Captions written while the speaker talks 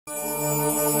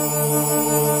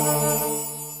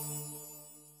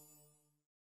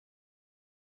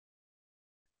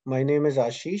My name is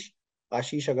Ashish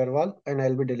Agarwal, and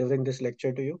I'll be delivering this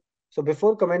lecture to you. So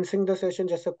before commencing the session,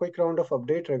 just a quick round of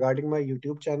update regarding my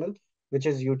YouTube channel, which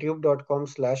is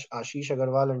youtube.com/Ashish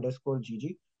Agarwal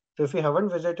 _GG. So if you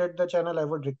haven't visited the channel, I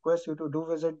would request you to do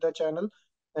visit the channel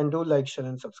and do like, share,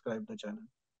 and subscribe the channel.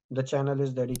 The channel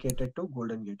is dedicated to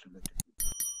Golden Gate related.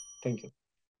 Thank you.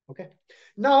 Okay.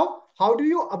 Now, how do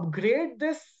you upgrade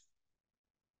this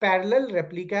parallel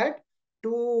replicat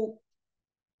to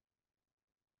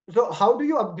So how do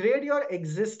you upgrade your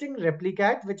existing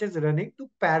replicat which is running to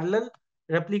parallel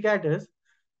replicat is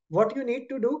what you need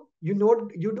to do. You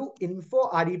do info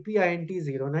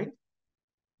rep-int09.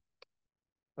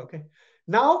 Okay.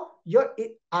 Now your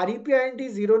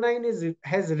rep-int09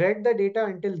 has read the data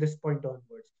until this point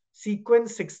onwards.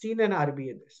 Sequence 16 and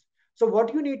RBA this. So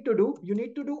what you need to do, you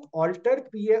need to do alter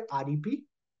PA rep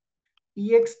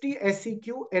ext seq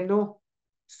no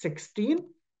 16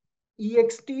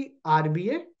 ext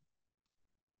RBA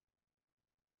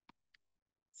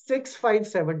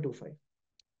 65725.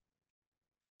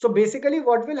 So basically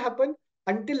what will happen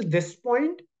until this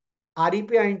point,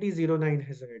 REP-INT09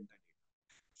 has read the data.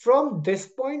 From this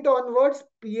point onwards,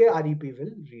 PA-REP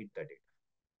will read the data.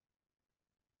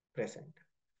 Press enter.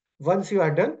 Once you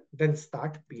are done, then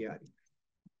start PA-REP.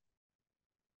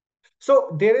 So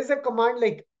there is a command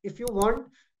like if you want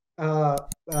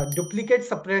duplicate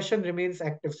suppression remains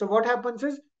active. So what happens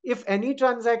is if any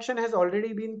transaction has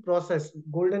already been processed,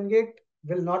 Goldengate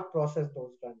will not process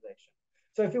those transactions.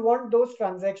 So if you want those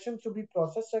transactions to be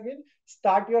processed again,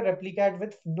 start your replicat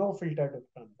with no filter dup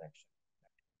transaction.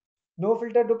 No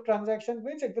filter dup transaction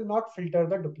means it will not filter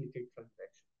the duplicate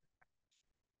transaction.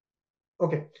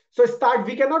 Okay, so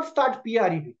we cannot start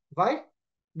PREP. Why?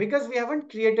 Because we haven't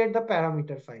created the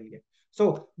parameter file yet.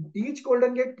 So each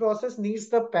Goldengate process needs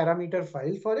the parameter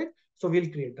file for it. So we'll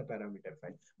create the parameter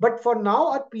file. But for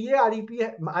now, our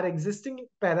PAREP, our existing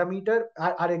parameter,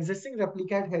 our existing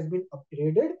replicat has been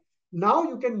upgraded. Now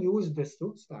you can use this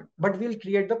to start, but we'll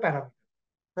create the parameter.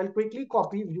 I'll quickly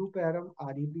copy view param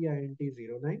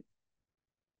rep-int09.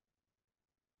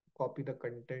 Copy the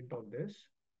content of this.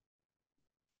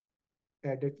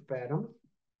 Edit param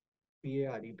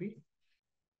PAREP.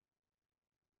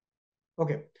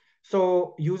 Okay.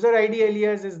 So user ID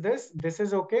alias is this. This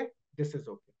is okay. This is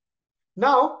okay.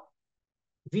 Now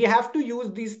we have to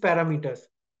use these parameters.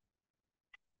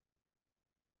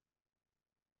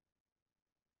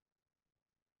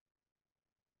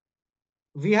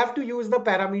 We have to use the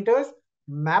parameters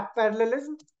map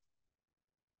parallelism,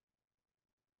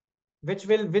 which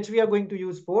we are going to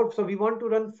use 4. So we want to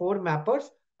run 4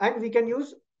 mappers and we can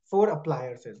use 4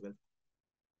 appliers as well.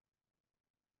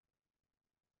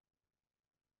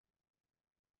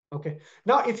 Okay.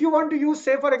 Now, if you want to use,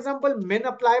 say, for example, min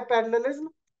apply parallelism,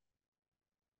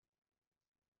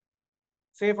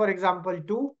 say, for example,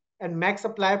 2 and max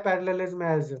apply parallelism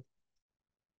as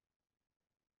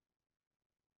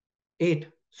 8.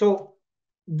 So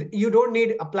you don't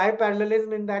need apply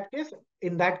parallelism in that case.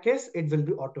 In that case, it will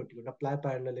be auto-tuned. Apply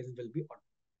parallelism will be auto.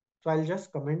 So I'll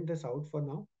just comment this out for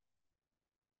now.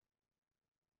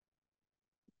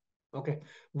 Okay.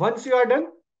 Once you are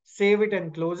done, save it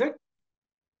and close it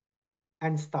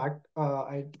and start.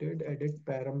 I did edit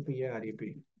param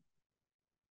PAREP.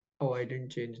 Oh, I didn't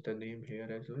change the name here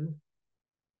as well.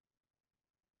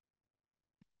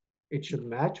 It should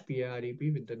match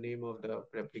PAREP with the name of the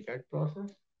replicat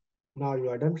process. Now you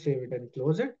are done, save it and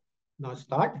close it. Now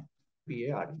start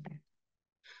PAREP.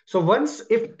 So once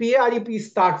if PAREP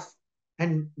starts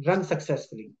and runs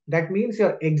successfully, that means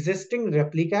your existing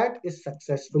replicat is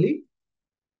successfully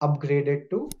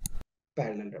upgraded to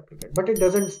parallel replicate, but it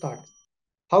doesn't start.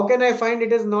 How can I find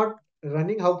it is not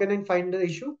running? How can I find the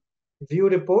issue? View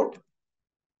report,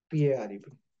 PAREP.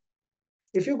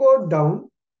 If you go down,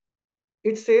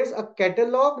 it says a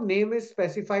catalog name is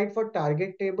specified for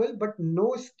target table, but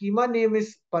no schema name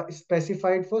is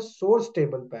specified for source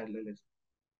table parallelism.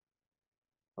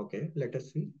 Okay, let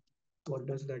us see. What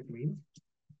does that mean?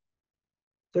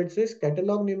 So it says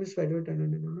catalog name is specified,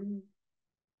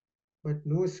 but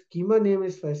no schema name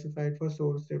is specified for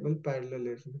source table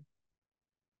parallelism.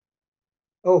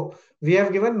 Oh, we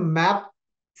have given map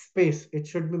space. It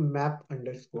should be map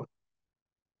underscore.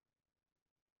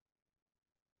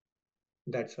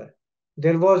 That's why.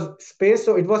 There was space,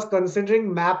 so it was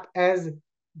considering map as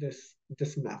this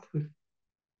map.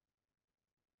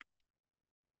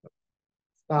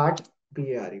 Start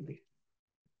PAREP.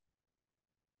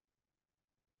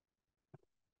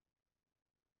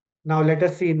 Now let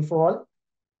us see info all.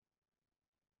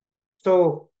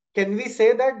 So can we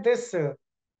say that this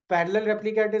parallel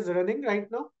replicat is running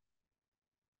right now?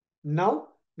 Now,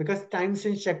 because time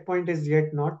since checkpoint is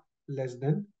yet not less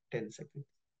than 10 seconds.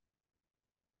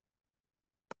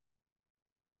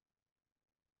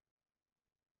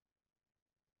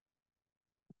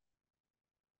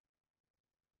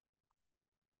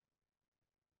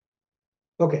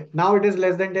 Okay, now it is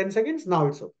less than 10 seconds. Now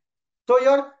it's okay. So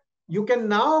you can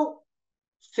now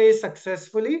say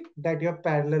successfully that your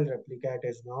parallel replicat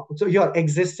is now, so your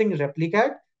existing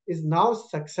replicat is now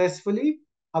successfully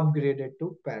upgraded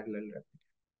to parallel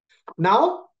replicat.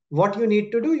 Now, what you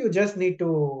need to do, you just need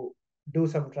to do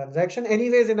some transaction.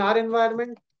 Anyways, in our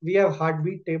environment, we have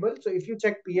heartbeat table. So if you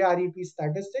check PREP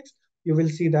statistics, you will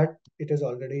see that it is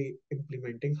already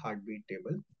implementing heartbeat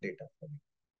table data for you.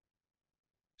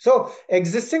 So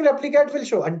existing replicate will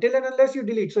show until and unless you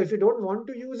delete. So if you don't want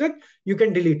to use it, you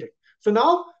can delete it. So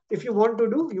now if you want to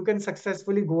do, you can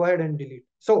successfully go ahead and delete.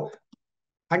 So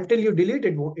until you delete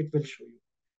it, it will show you.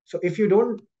 So if you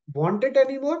don't want it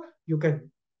anymore, you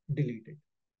can delete it.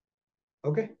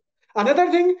 Okay. Another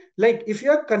thing, like if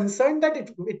you are concerned that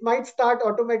it might start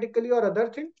automatically or other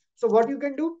thing, so what you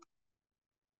can do,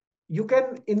 you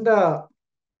can in the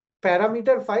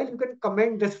parameter file, you can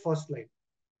comment this first line,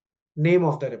 name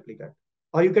of the replicate,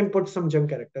 or you can put some junk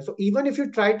character. So even if you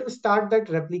try to start that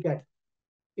replicate,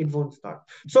 it won't start.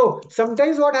 So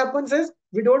sometimes what happens is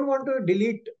we don't want to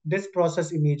delete this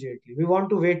process immediately. We want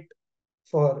to wait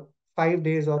for 5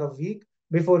 days or a week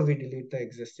before we delete the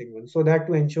existing one. So that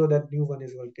to ensure that new one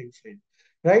is working fine,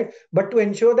 right? But to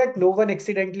ensure that no one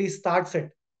accidentally starts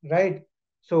it, right?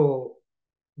 So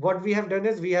what we have done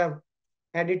is we have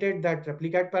edited that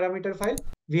replicate parameter file.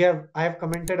 I have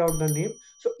commented out the name.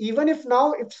 So even if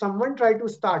now, if someone try to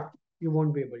start, you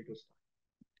won't be able to start.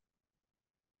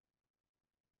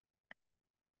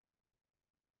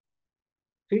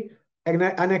 See, an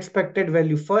unexpected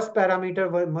value. First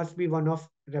parameter must be one of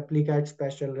replicate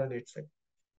special run itself.